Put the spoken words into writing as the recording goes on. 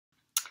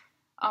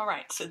All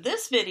right, so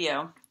this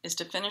video is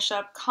to finish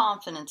up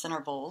confidence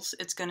intervals.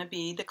 It's going to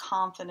be the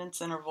confidence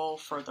interval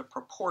for the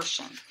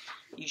proportion.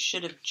 You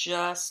should have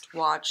just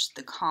watched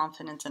the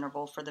confidence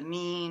interval for the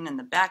mean and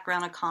the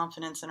background of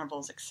confidence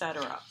intervals,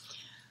 etc.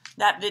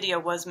 That video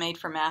was made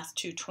for Math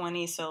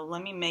 220, so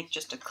let me make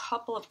just a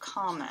couple of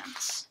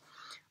comments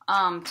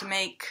to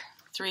make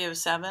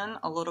 307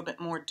 a little bit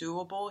more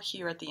doable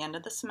here at the end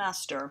of the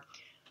semester.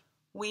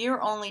 We are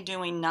only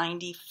doing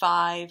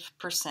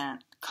 95%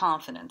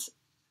 confidence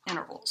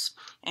intervals,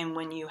 and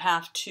when you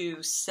have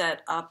to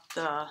set up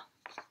the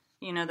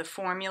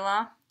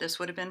formula, this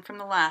would have been from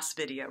the last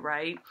video,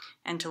 right?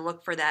 And to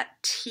look for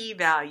that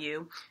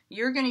t-value,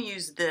 you're going to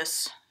use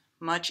this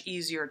much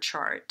easier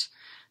chart.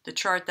 The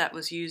chart that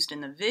was used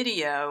in the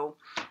video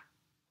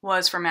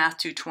was for Math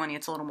 220.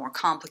 It's a little more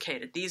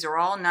complicated. These are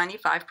all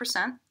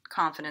 95%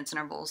 confidence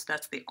intervals.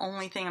 That's the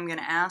only thing I'm going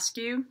to ask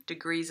you.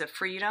 Degrees of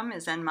freedom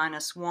is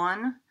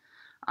n-1,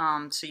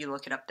 so you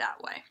look it up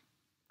that way.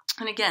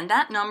 And again,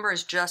 that number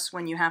is just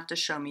when you have to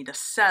show me the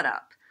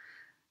setup.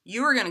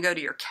 You are going to go to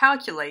your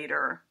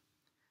calculator,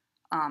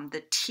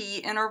 the t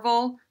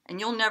interval, and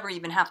you'll never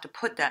even have to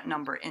put that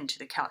number into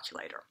the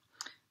calculator.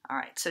 All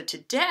right, so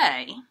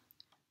today,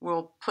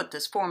 we'll put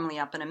this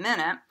formula up in a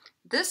minute.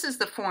 This is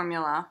the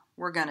formula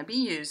we're going to be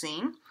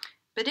using,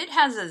 but it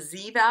has a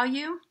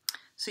z-value.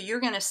 So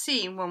you're going to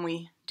see when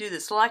we do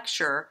this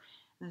lecture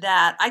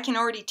that I can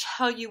already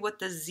tell you what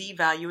the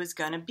z-value is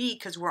going to be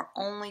because we're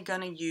only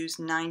going to use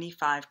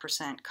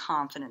 95%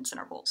 confidence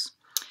intervals.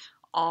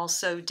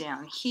 Also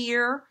down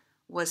here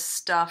was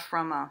stuff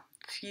from a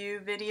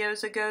few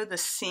videos ago, the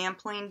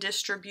sampling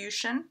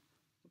distribution.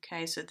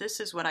 Okay, so this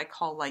is what I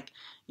call like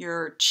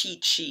your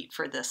cheat sheet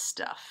for this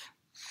stuff.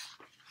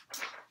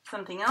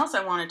 Something else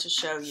I wanted to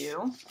show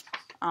you,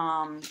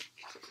 I've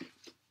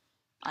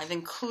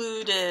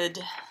included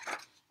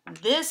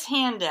this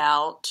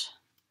handout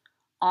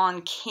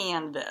on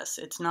Canvas.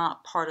 It's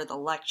not part of the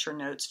lecture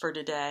notes for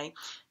today.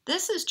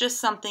 This is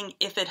just something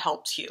if it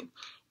helps you.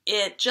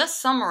 It just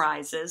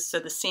summarizes, so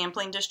the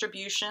sampling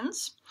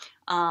distributions,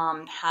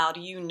 how do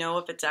you know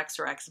if it's x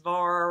or x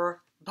bar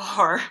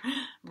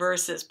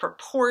versus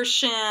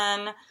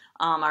proportion.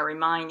 I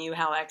remind you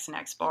how x and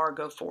x bar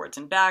go forwards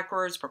and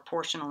backwards.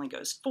 Proportion only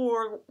goes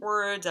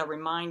forwards. I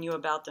remind you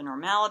about the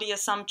normality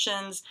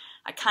assumptions.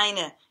 I kind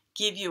of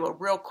give you a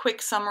real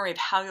quick summary of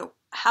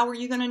how are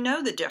you going to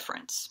know the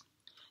difference.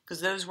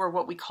 Because those were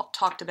what we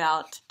talked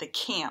about, the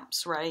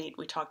camps, right?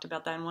 We talked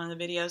about that in one of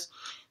the videos.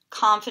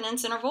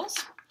 Confidence intervals.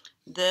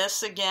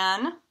 This,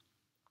 again,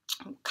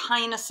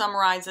 kind of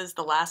summarizes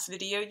the last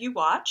video you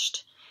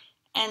watched.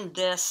 And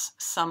this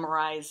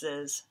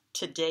summarizes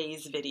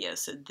today's video.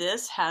 So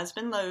this has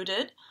been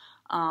loaded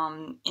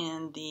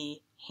in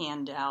the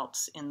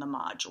handouts in the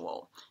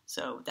module.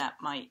 So that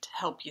might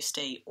help you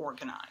stay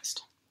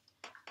organized.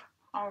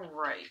 All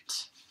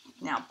right.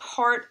 Now,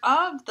 part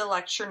of the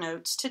lecture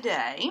notes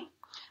today,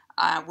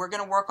 we're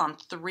going to work on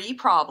 3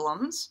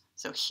 problems.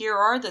 So here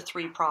are the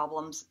 3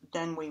 problems.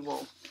 Then we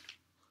will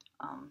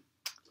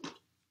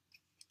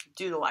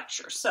do the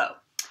lecture. So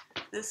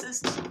this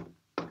is,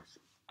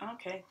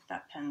 okay,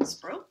 that pen's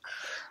broke.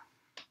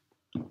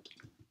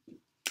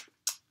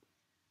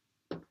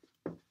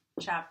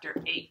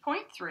 Chapter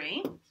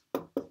 8.3,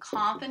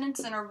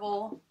 confidence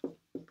interval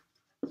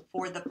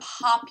for the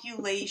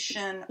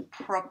population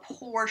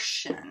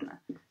proportion.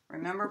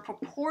 Remember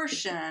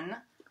proportion,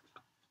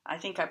 I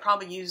think I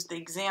probably used the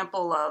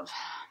example of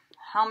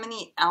how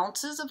many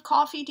ounces of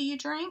coffee do you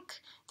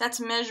drink? That's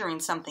measuring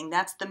something,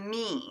 that's the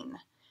mean.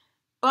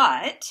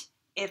 But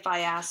if I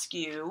ask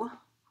you,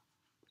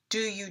 do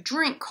you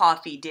drink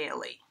coffee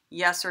daily?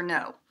 Yes or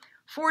no?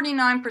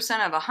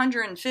 49% of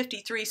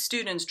 153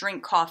 students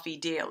drink coffee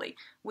daily.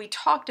 We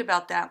talked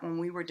about that when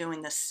we were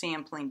doing the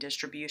sampling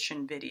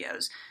distribution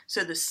videos.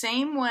 So the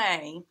same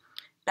way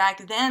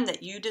back then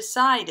that you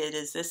decided,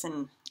 is this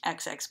an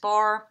XX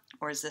bar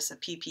or is this a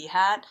PP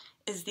hat,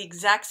 is the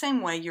exact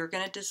same way you're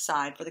going to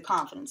decide for the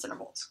confidence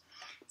intervals.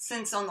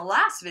 Since on the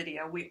last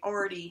video we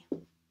already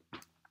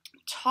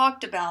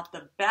talked about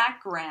the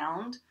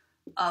background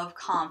of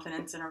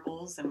confidence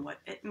intervals and what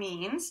it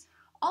means,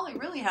 all I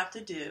really have to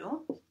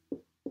do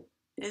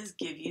is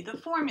give you the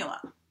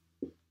formula.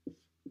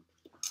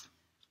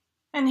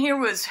 And here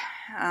was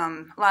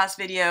last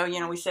video,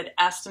 we said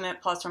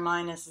estimate plus or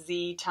minus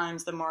z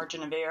times the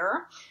margin of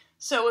error.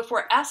 So if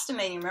we're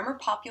estimating, remember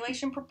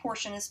population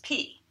proportion is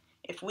P.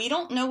 If we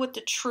don't know what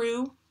the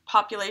true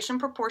population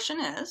proportion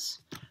is,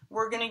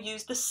 we're going to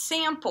use the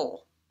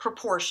sample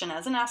proportion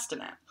as an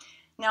estimate.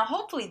 Now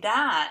hopefully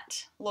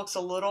that looks a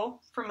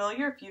little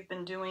familiar if you've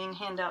been doing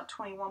handout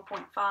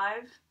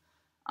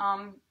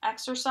 21.5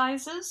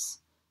 exercises.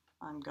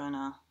 I'm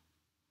gonna,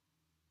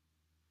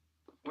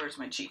 where's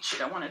my cheat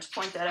sheet? I wanted to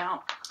point that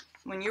out.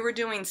 When you were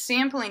doing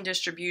sampling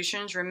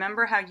distributions,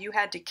 remember how you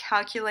had to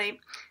calculate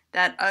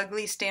that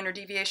ugly standard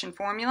deviation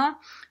formula?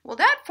 Well,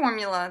 that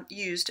formula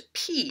used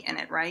P in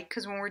it, right?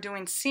 Because when we're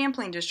doing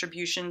sampling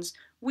distributions,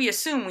 we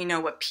assume we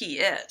know what P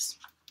is.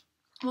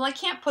 Well, I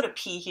can't put a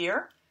P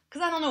here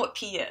because I don't know what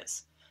P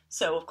is.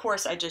 So of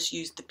course I just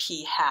used the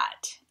p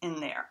hat in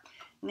there.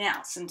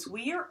 Now, since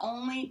we are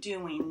only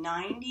doing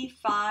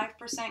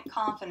 95%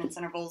 confidence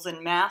intervals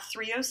in Math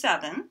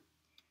 307,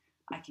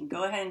 I can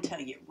go ahead and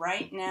tell you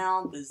right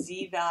now the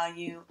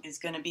z-value is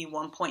going to be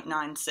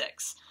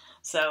 1.96.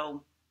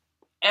 So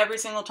every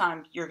single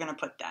time you're going to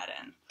put that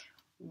in.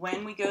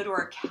 When we go to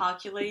our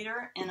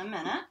calculator in a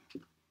minute,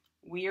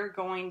 we are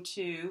going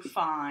to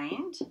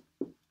find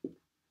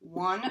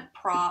 1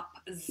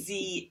 prop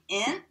z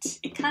int.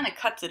 It kind of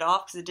cuts it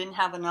off because it didn't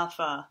have enough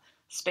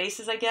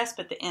spaces, I guess,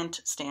 but the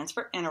int stands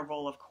for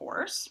interval, of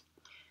course.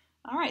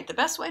 All right, the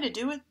best way to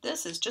do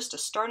this is just to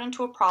start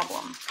into a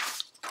problem.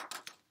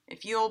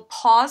 If you'll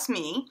pause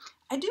me,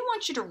 I do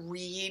want you to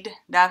read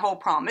that whole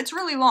problem. It's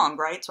really long,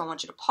 right? So I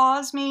want you to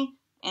pause me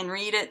and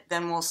read it,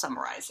 then we'll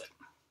summarize it.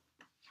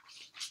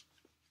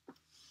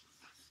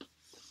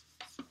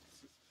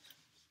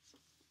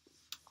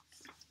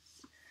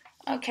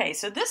 Okay,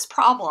 so this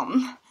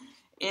problem,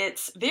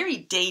 it's very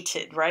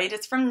dated, right?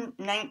 It's from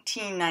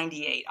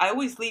 1998. I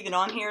always leave it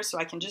on here so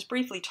I can just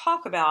briefly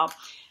talk about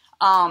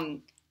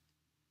the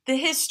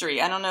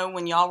history. I don't know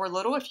when y'all were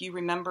little if you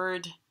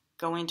remembered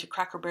going to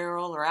Cracker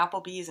Barrel or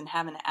Applebee's and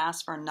having to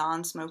ask for a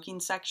non-smoking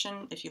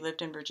section if you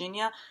lived in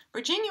Virginia.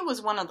 Virginia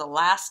was one of the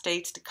last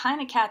states to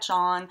kind of catch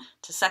on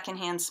to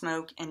secondhand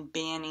smoke and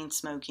banning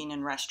smoking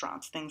in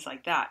restaurants, things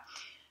like that.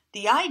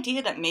 The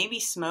idea that maybe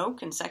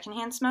smoke and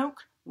secondhand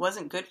smoke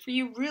wasn't good for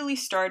you really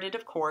started,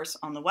 of course,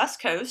 on the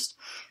West Coast.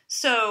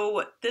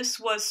 So this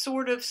was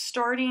sort of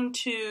starting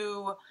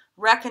to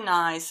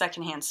recognize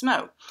secondhand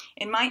smoke.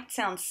 It might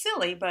sound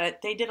silly,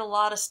 but they did a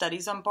lot of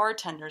studies on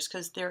bartenders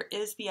because there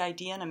is the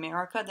idea in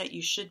America that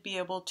you should be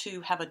able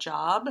to have a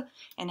job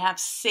and have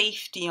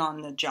safety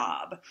on the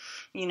job.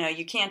 You know,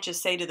 you can't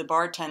just say to the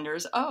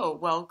bartenders, oh,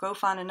 well, go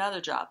find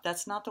another job.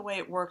 That's not the way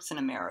it works in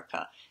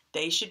America.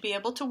 They should be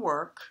able to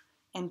work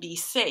and be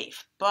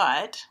safe.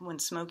 But when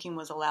smoking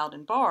was allowed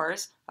in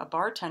bars, a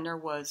bartender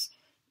was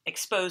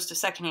exposed to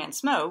secondhand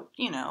smoke,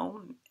 you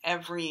know,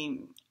 every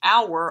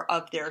hour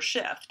of their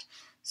shift.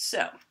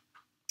 So,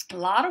 a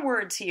lot of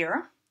words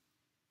here.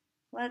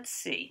 Let's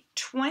see.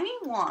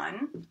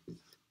 21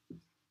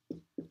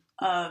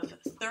 of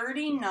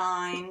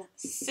 39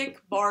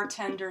 sick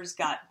bartenders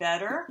got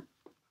better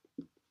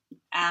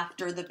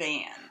after the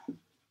ban.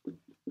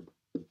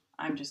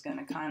 I'm just going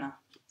to kind of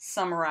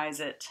summarize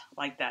it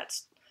like that.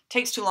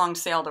 Takes too long to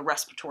say all the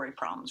respiratory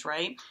problems,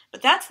 right?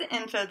 But that's the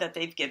info that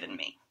they've given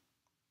me.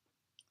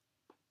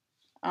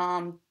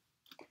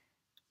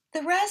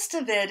 The rest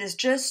of it is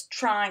just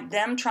trying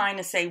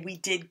to say we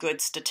did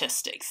good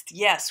statistics.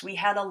 Yes, we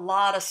had a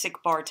lot of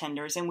sick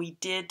bartenders and we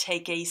did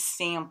take a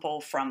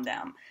sample from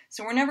them.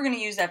 So we're never going to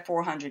use that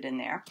 400 in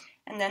there.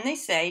 And then they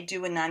say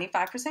do a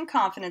 95%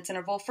 confidence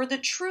interval for the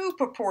true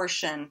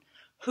proportion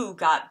who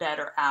got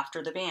better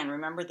after the ban.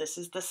 Remember, this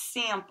is the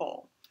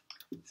sample.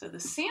 So the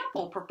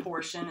sample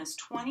proportion is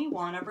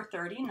 21 over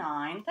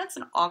 39. That's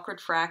an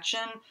awkward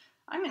fraction.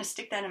 I'm going to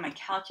stick that in my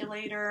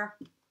calculator.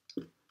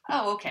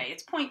 Oh, okay,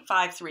 it's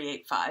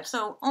 0.5385,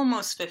 so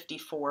almost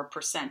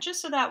 54%, just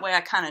so that way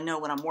I kind of know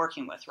what I'm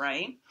working with,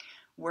 right?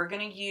 We're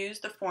going to use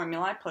the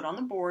formula I put on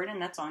the board,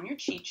 and that's on your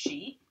cheat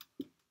sheet,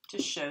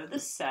 to show the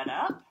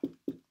setup.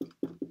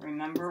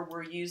 Remember,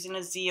 we're using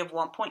a z of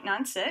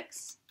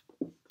 1.96.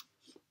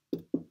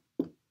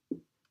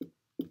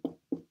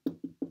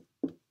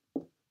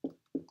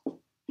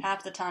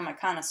 Half the time I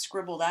kind of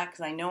scribble that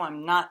because I know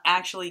I'm not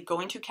actually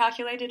going to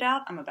calculate it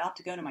out. I'm about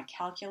to go to my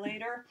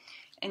calculator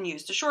and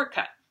use the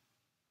shortcut.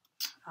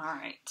 All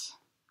right.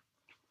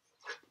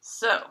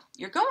 So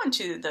you're going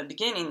to the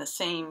beginning, the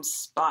same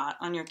spot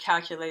on your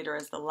calculator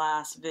as the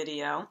last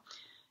video.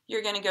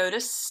 You're going to go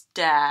to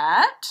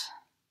Stat.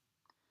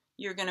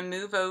 You're going to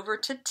move over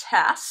to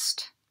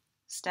Test,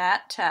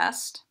 Stat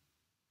Test.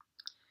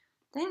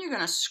 Then you're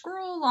going to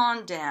scroll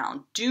on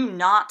down. Do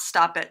not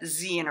stop at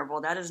Z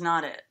interval. That is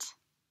not it.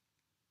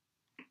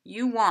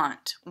 You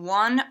want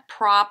 1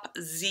 prop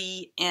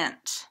Z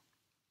int.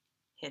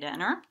 Hit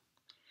enter.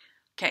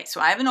 Okay,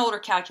 so I have an older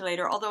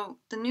calculator, although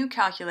the new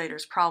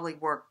calculators probably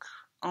work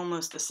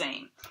almost the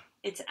same.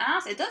 It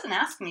doesn't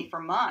ask me for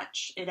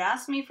much. It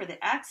asks me for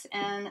the X,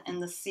 N,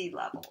 and the C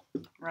level,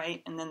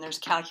 right? And then there's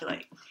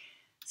calculate.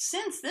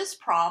 Since this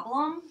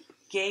problem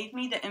gave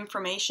me the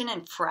information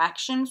in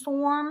fraction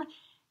form,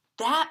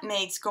 that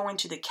makes going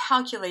to the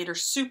calculator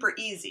super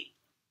easy.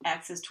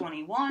 X is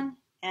 21,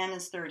 N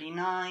is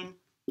 39,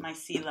 my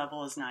C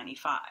level is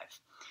 95.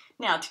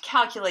 Now, to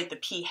calculate the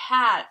p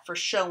hat for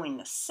showing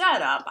the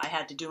setup, I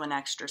had to do an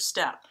extra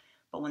step.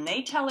 But when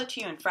they tell it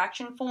to you in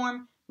fraction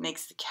form, it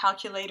makes the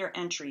calculator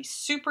entry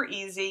super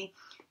easy.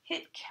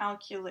 Hit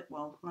calculate,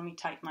 well, let me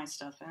type my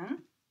stuff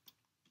in.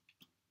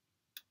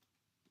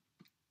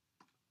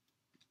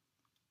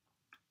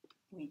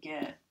 We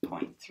get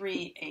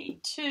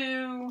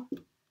 0.382,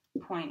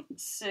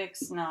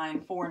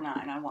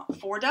 0.6949. I want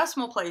 4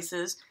 decimal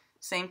places,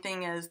 same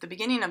thing as the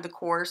beginning of the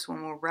course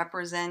when we're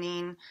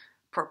representing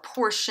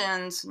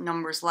proportions,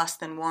 numbers less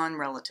than 1,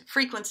 relative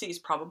frequencies,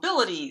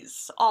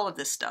 probabilities, all of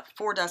this stuff.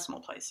 4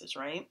 decimal places,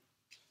 right?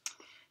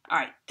 All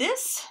right,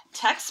 this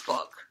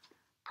textbook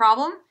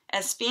problem,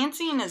 as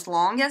fancy and as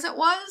long as it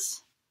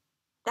was,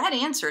 that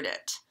answered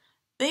it.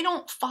 They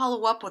don't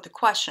follow up with a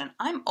question.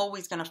 I'm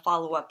always going to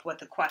follow up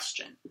with a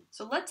question.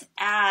 So let's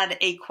add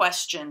a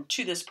question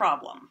to this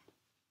problem.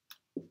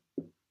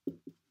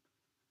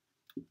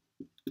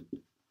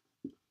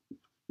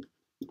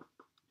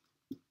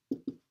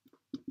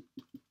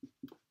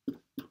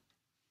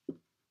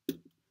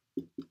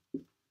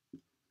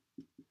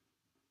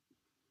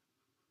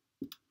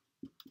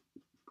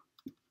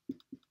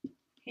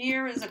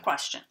 Here is a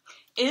question.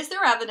 Is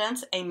there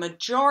evidence a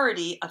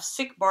majority of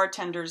sick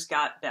bartenders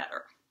got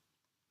better?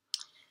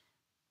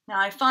 Now,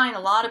 I find a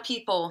lot of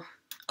people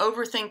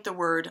overthink the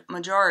word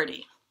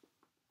majority.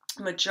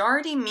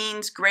 Majority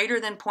means greater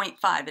than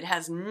 0.5. It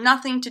has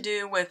nothing to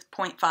do with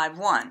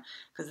 0.51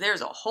 because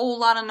there's a whole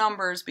lot of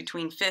numbers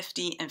between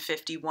 50 and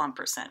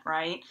 51%,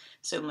 right?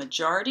 So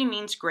majority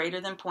means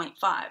greater than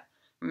 0.5.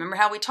 Remember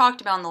how we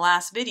talked about in the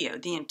last video,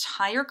 the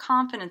entire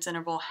confidence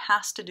interval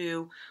has to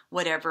do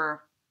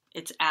whatever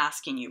it's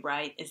asking you,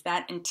 right? Is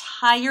that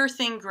entire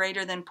thing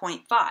greater than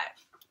 0.5?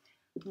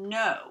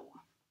 No.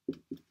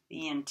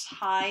 The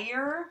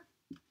entire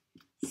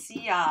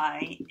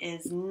CI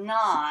is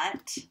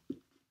not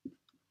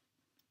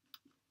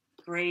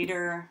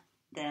greater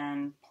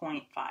than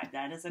 0.5.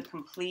 That is a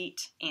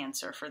complete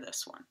answer for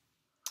this one.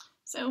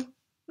 So,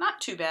 not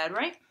too bad,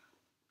 right?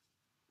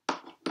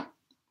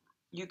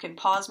 You can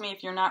pause me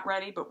if you're not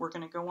ready, but we're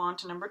going to go on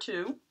to number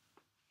 2.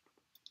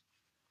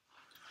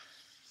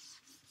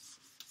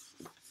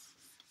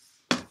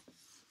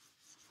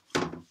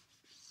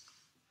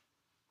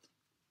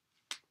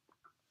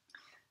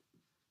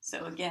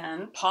 So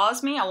again,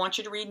 pause me. I want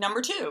you to read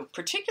number 2,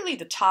 particularly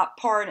the top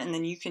part, and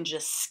then you can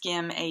just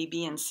skim A,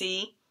 B, and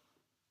C.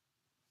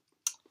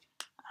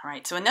 All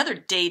right, so another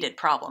dated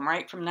problem,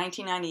 right, from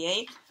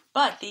 1998.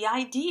 But the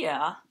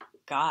idea,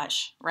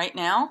 gosh, right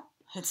now,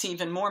 it's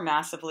even more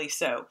massively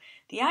so.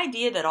 The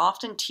idea that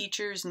often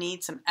teachers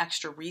need some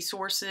extra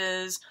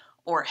resources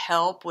or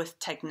help with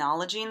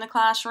technology in the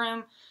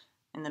classroom.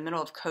 In the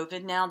middle of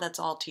COVID now, that's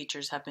all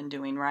teachers have been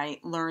doing, right?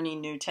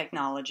 Learning new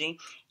technology.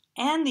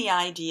 And the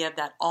idea of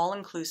that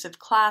all-inclusive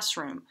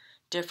classroom,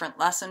 different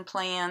lesson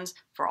plans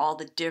for all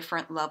the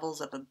different levels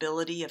of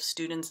ability of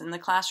students in the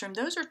classroom.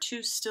 Those are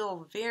 2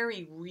 still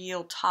very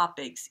real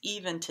topics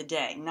even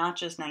today, not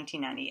just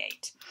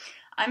 1998.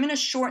 I'm going to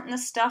shorten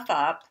this stuff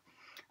up.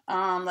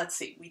 Let's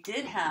see, we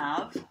did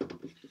have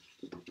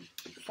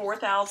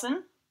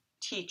 4,000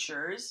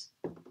 teachers,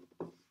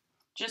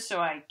 just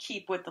so I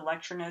keep with the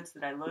lecture notes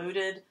that I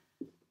loaded.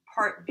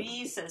 Part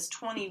B says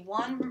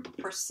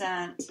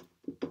 21%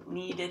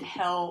 needed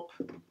help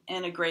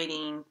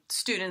integrating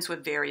students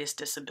with various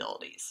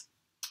disabilities.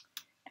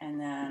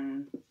 And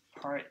then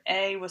part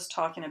A was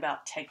talking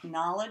about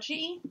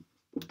technology.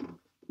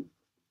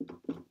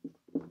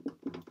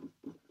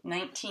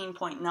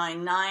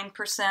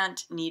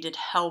 19.99% needed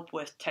help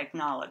with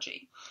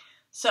technology.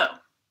 So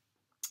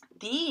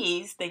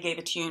these, they gave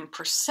it to you in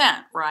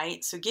percent,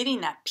 right? So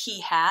getting that p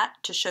hat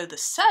to show the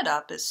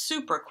setup is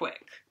super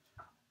quick.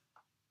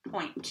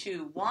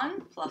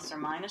 0.21 plus or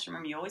minus.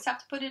 Remember, you always have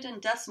to put it in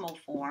decimal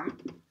form.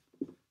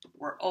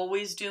 We're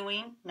always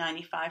doing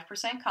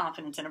 95%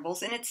 confidence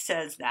intervals, and it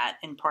says that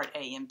in part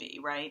A and B,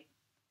 right?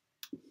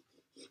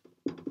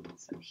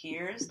 So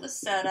here's the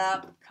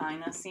setup.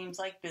 Kind of seems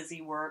like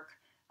busy work.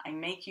 I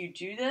make you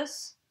do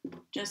this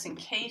just in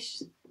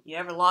case you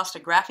ever lost a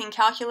graphing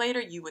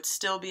calculator. You would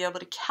still be able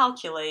to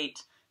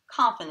calculate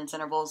confidence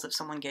intervals if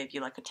someone gave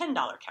you like a $10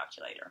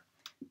 calculator.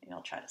 Maybe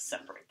I'll try to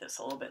separate this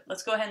a little bit.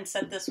 Let's go ahead and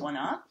set this one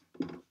up.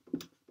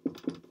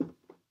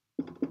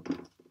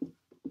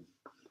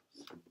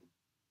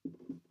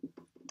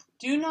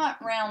 Do not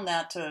round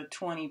that to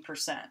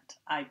 20%.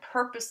 I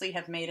purposely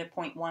have made it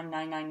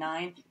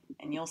 0.1999,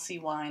 and you'll see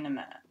why in a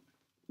minute.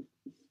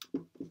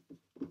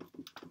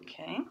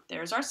 Okay,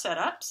 there's our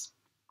setups.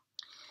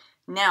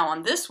 Now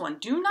on this one,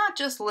 do not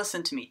just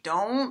listen to me.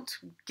 Don't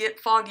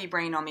get foggy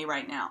brain on me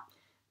right now.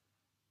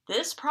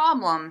 This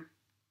problem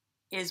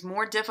is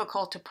more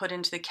difficult to put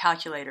into the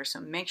calculator, so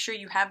make sure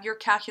you have your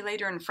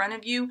calculator in front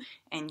of you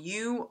and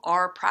you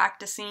are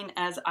practicing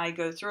as I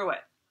go through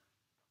it.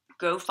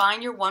 Go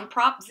find your one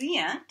prop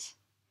zint,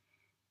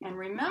 and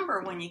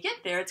remember when you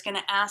get there it's going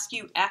to ask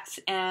you X,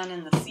 N,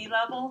 and the C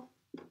level.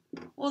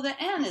 Well, the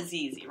N is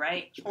easy,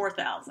 right?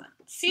 4,000.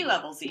 C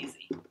level's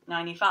easy,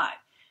 95.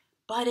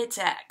 But it's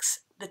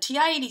X. The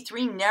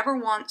TI-83 never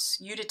wants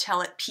you to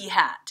tell it p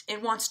hat.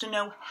 It wants to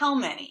know how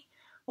many.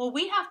 Well,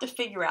 we have to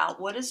figure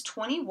out what is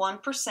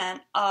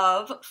 21%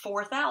 of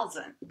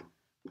 4,000.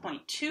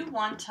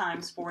 0.21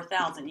 times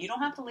 4,000. You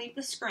don't have to leave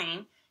the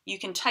screen. You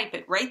can type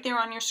it right there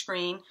on your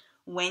screen.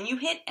 When you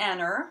hit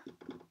enter,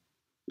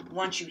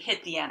 once you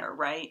hit the enter,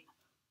 right,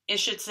 it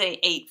should say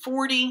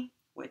 840,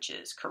 which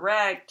is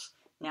correct.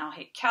 Now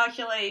hit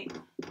calculate.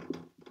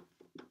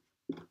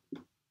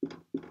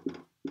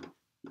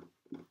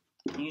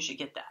 And you should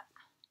get that.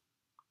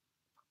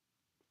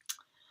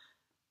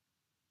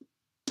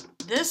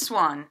 This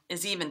one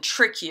is even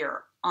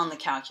trickier on the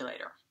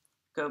calculator.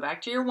 go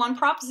back to your 1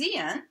 prop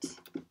z-int.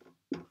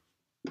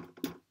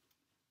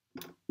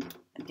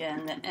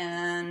 Again, the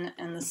n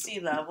and the c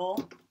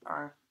level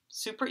are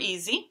super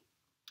easy.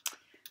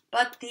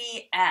 But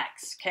the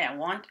x, okay, I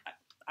want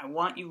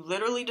you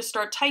literally to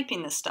start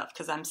typing this stuff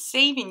because I'm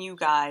saving you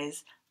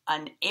guys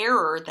an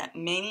error that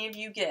many of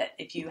you get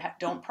if you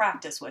don't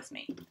practice with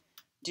me.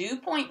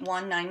 Do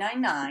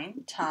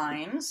 0.1999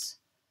 times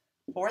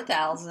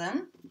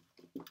 4,000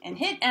 and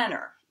hit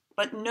enter.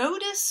 But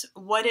notice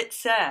what it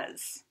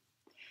says.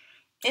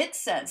 It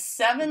says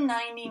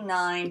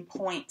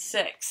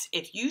 799.6.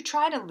 If you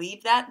try to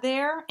leave that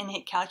there and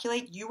hit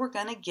calculate, you are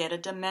going to get a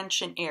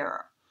dimension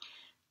error.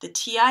 The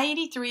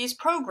TI-83 is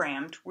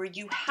programmed where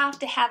you have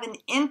to have an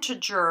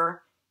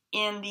integer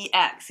in the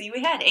x. See,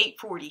 we had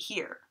 840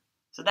 here,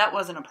 so that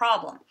wasn't a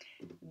problem.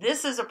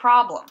 This is a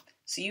problem.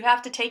 So you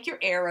have to take your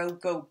arrow,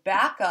 go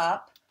back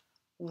up,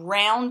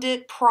 round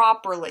it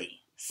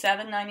properly.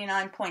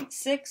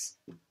 799.6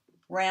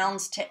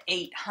 rounds to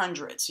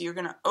 800. So you're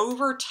going to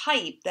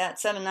over-type that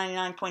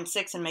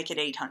 799.6 and make it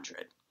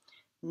 800.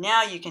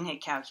 Now you can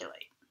hit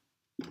calculate.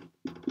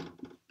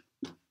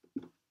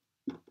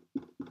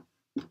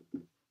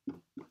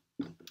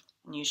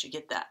 And you should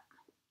get that.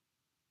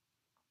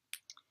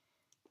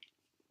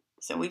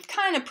 So we've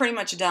kind of pretty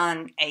much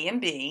done A and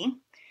B.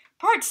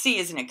 Part C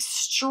is an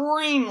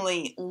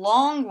extremely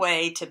long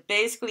way to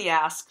basically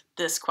ask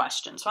this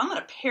question. So I'm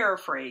going to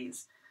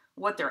paraphrase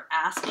what they're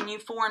asking you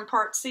for in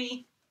Part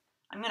C.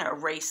 I'm going to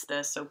erase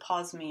this, so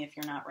pause me if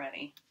you're not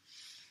ready.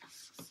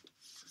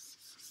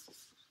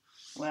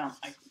 Well,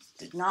 I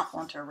did not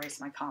want to erase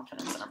my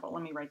confidence interval.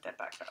 Let me write that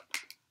back up.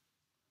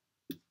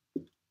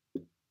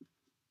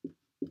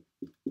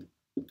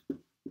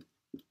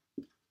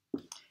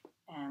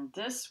 And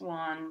this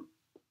one,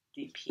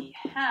 the p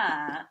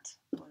hat,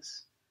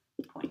 was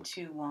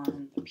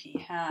 0.21, the p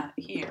hat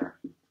here.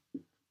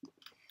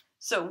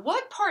 So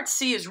what Part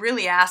C is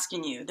really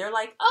asking you, they're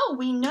like, oh,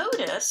 we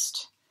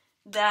noticed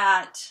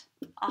that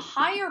a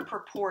higher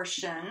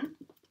proportion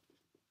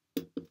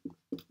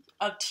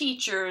of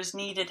teachers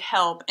needed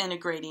help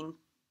integrating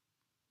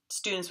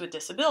students with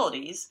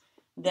disabilities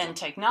than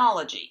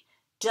technology.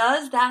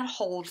 Does that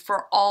hold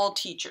for all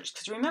teachers?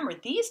 Because remember,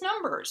 these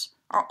numbers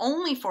are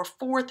only for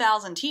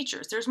 4,000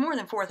 teachers. There's more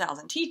than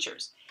 4,000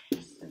 teachers.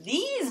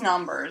 These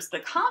numbers, the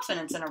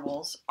confidence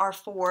intervals, are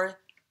for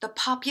the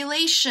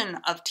population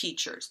of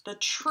teachers, the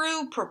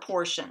true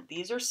proportion.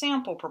 These are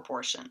sample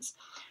proportions.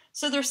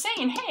 So they're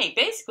saying, hey,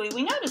 basically,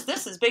 we notice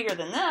this is bigger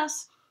than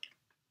this.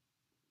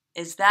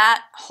 Is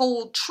that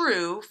hold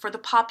true for the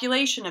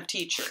population of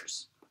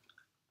teachers?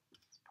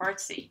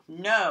 Part C,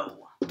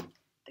 no.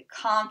 The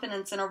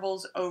confidence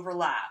intervals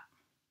overlap.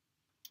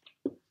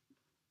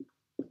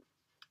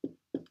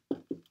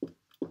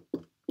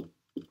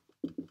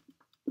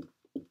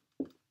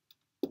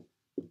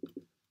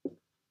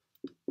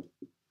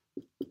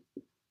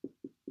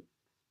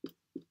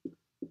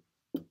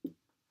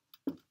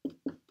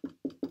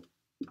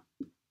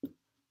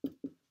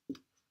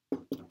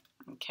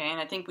 Okay,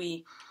 and I think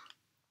we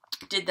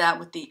did that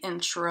with the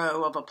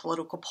intro of a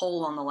political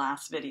poll on the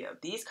last video.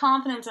 These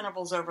confidence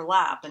intervals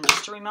overlap, and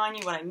just to remind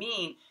you what I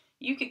mean,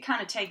 you could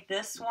kind of take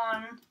this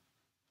one.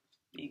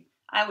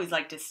 I always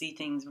like to see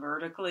things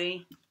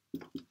vertically.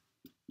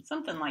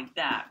 Something like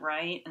that,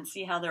 right? And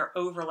see how they're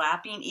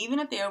overlapping, even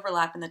if they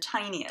overlap in the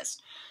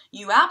tiniest.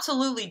 You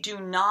absolutely do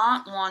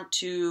not want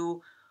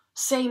to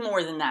say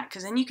more than that,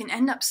 because then you can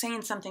end up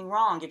saying something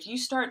wrong. If you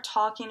start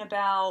talking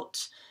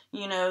about,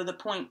 you know, the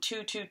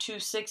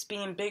 0.2226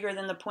 being bigger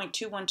than the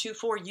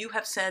 0.2124, you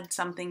have said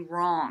something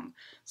wrong.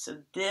 So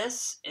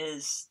this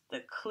is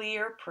the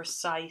clear,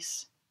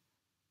 precise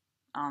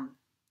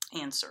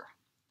answer.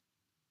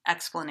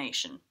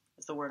 Explanation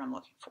is the word I'm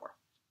looking for.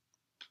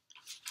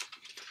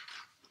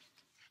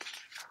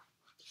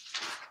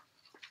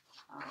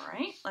 All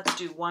right, let's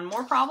do one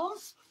more problem.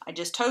 I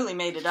just totally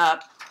made it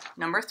up.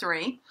 Number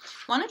 3.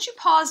 Why don't you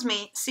pause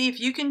me, see if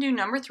you can do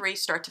number 3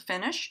 start to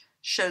finish,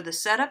 show the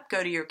setup,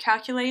 go to your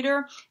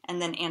calculator,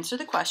 and then answer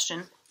the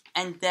question,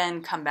 and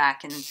then come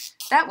back. And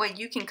that way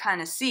you can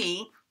kind of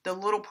see the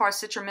little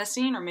parts that you're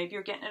missing, or maybe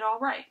you're getting it all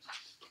right.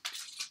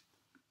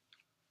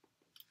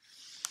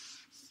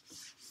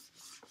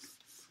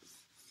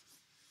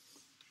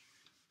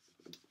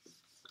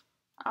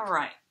 All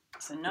right,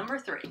 so number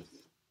 3.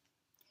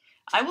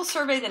 I will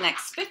survey the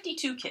next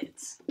 52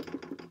 kids.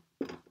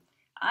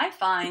 I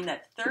find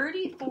that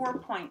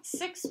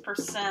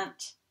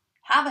 34.6%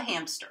 have a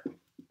hamster.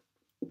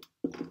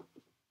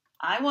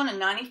 I want a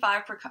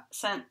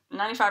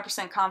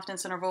 95%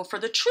 confidence interval for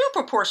the true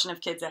proportion of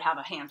kids that have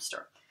a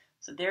hamster.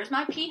 So there's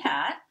my p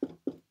hat.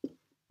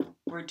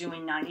 We're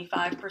doing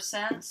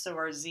 95%, so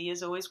our z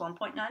is always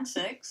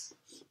 1.96.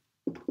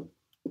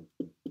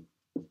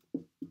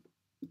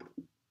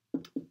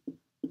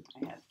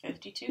 I have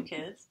 52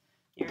 kids.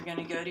 You're going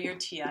to go to your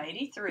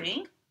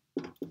TI-83.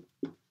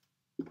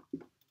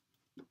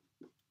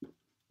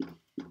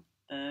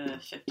 The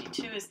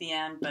 52 is the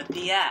end, but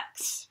the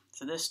x.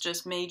 So this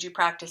just made you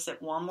practice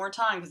it one more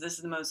time, because this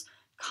is the most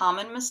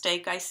common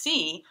mistake I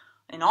see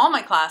in all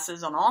my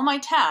classes, on all my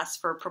tests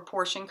for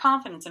proportion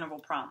confidence interval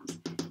problems,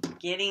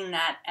 getting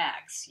that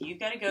x. You've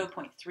got to go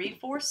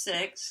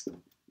 0.346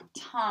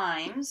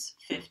 times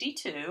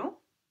 52.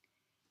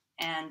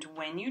 And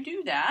when you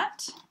do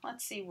that,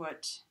 let's see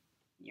what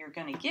you're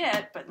going to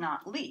get, but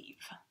not leave.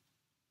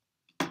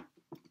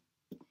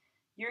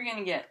 You're going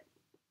to get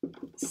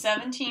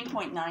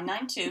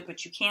 17.992,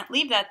 but you can't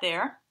leave that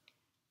there.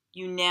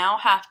 You now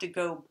have to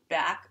go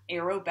back,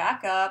 arrow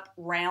back up,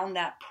 round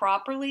that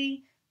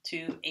properly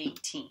to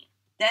 18.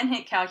 Then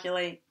hit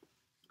calculate.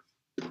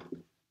 Okay.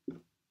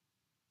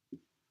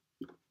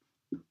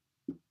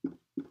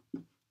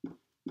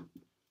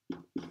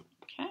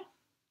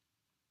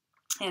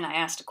 And I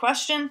asked a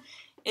question,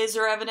 is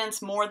there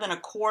evidence more than a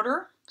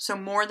quarter? So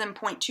more than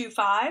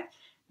 0.25?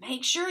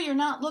 Make sure you're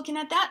not looking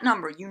at that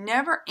number. You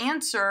never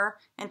answer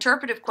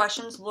interpretive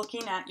questions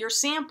looking at your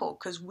sample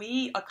because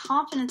a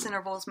confidence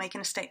interval is making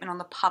a statement on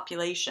the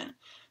population.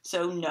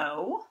 So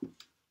no,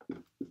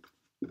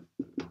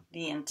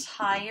 the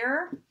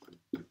entire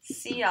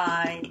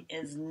CI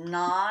is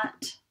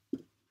not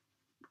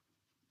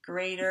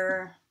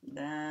greater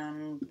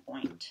than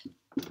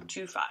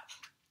 0.25.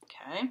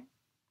 Okay.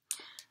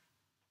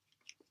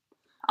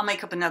 I'll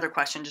make up another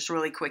question just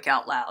really quick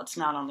out loud. It's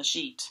not on the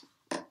sheet.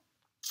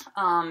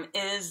 I'll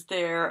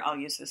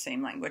use the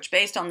same language.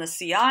 Based on the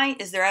CI,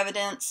 is there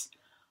evidence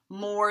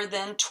more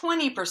than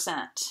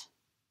 20%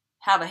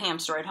 have a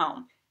hamster at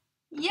home?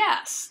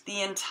 Yes,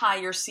 the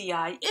entire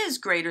CI is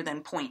greater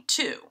than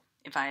 0.2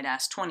 if I had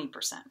asked 20%,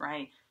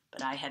 right?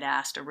 But I had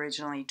asked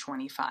originally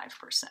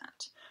 25%.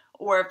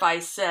 Or if I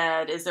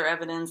said, is there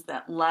evidence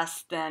that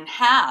less than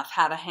half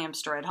have a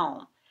hamster at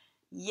home?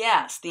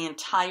 Yes, the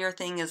entire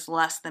thing is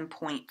less than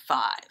 0.5.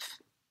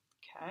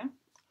 Okay.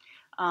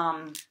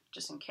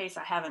 Just in case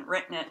I haven't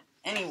written it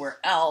anywhere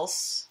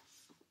else,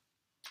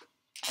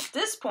 at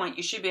this point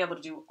you should be able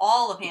to do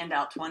all of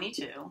handout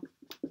 22,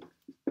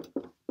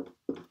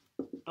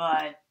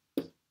 but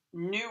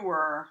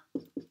newer,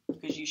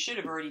 because you should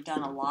have already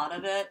done a lot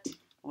of it,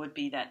 would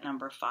be that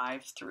number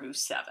 5 through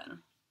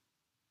 7.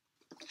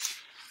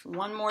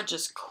 One more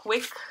just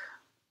quick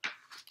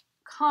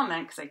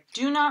comment, because I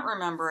do not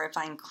remember if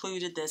I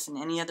included this in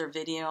any other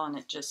video and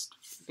it just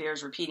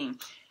bears repeating.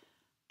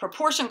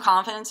 Proportion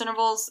confidence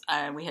intervals,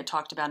 we had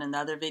talked about in the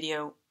other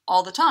video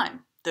all the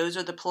time. Those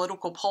are the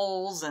political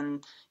polls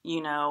and,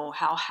 you know,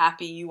 how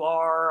happy you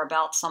are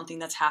about something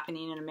that's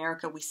happening in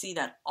America. We see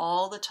that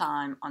all the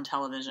time on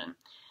television.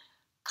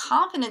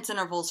 Confidence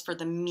intervals for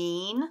the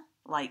mean,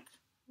 like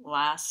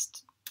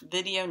last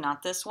video,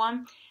 not this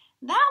one.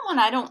 That one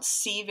I don't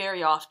see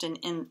very often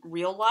in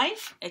real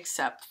life,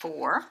 except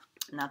for,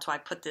 and that's why I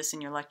put this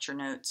in your lecture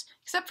notes,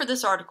 except for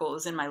this article. It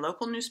was in my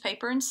local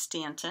newspaper in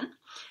Stanton.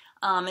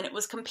 And it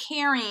was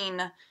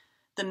comparing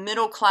the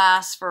middle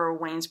class for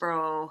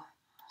Waynesboro,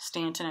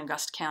 Stanton,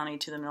 Augusta County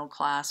to the middle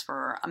class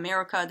for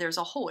America. There's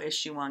a whole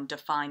issue on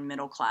define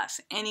middle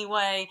class.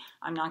 Anyway,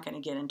 I'm not going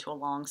to get into a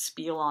long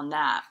spiel on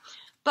that.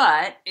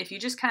 But if you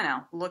just kind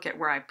of look at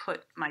where I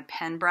put my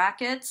pen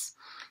brackets,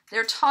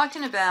 they're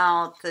talking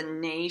about the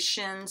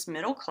nation's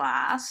middle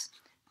class.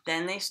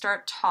 Then they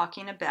start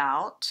talking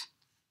about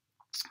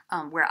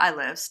where I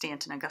live,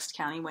 Stanton, Augusta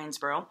County,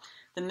 Waynesboro.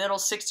 The middle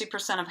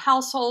 60% of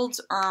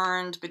households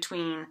earned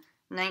between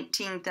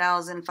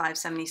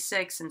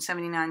 $19,576 and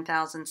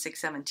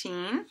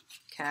 $79,617.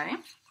 Okay.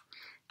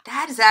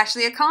 That is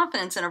actually a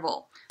confidence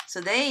interval. So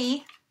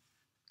they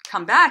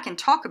come back and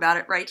talk about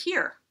it right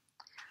here.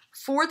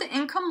 For the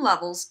income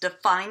levels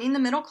defining the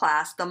middle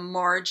class, the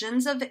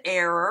margins of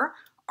error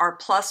are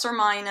plus or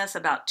minus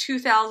about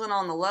 2,000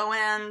 on the low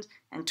end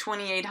and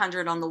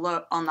 2,800 on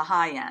the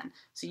high end.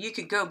 So you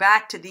could go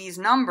back to these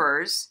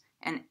numbers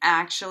and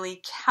actually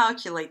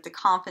calculate the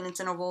confidence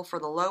interval for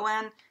the low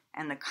end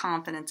and the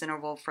confidence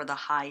interval for the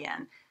high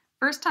end.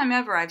 First time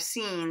ever I've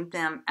seen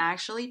them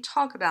actually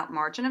talk about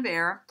margin of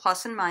error,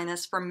 plus and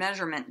minus for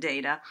measurement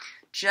data,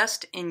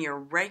 just in your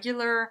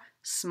regular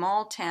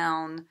small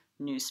town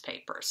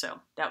newspaper.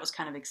 So that was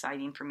kind of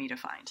exciting for me to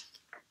find.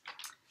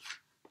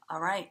 All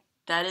right,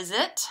 that is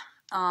it.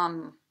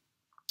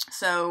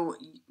 So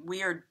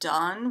we are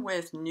done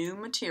with new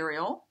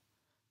material,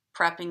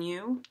 prepping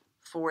you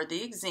for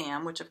the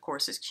exam, which of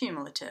course is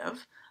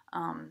cumulative.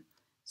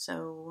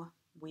 So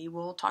we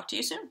will talk to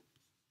you soon.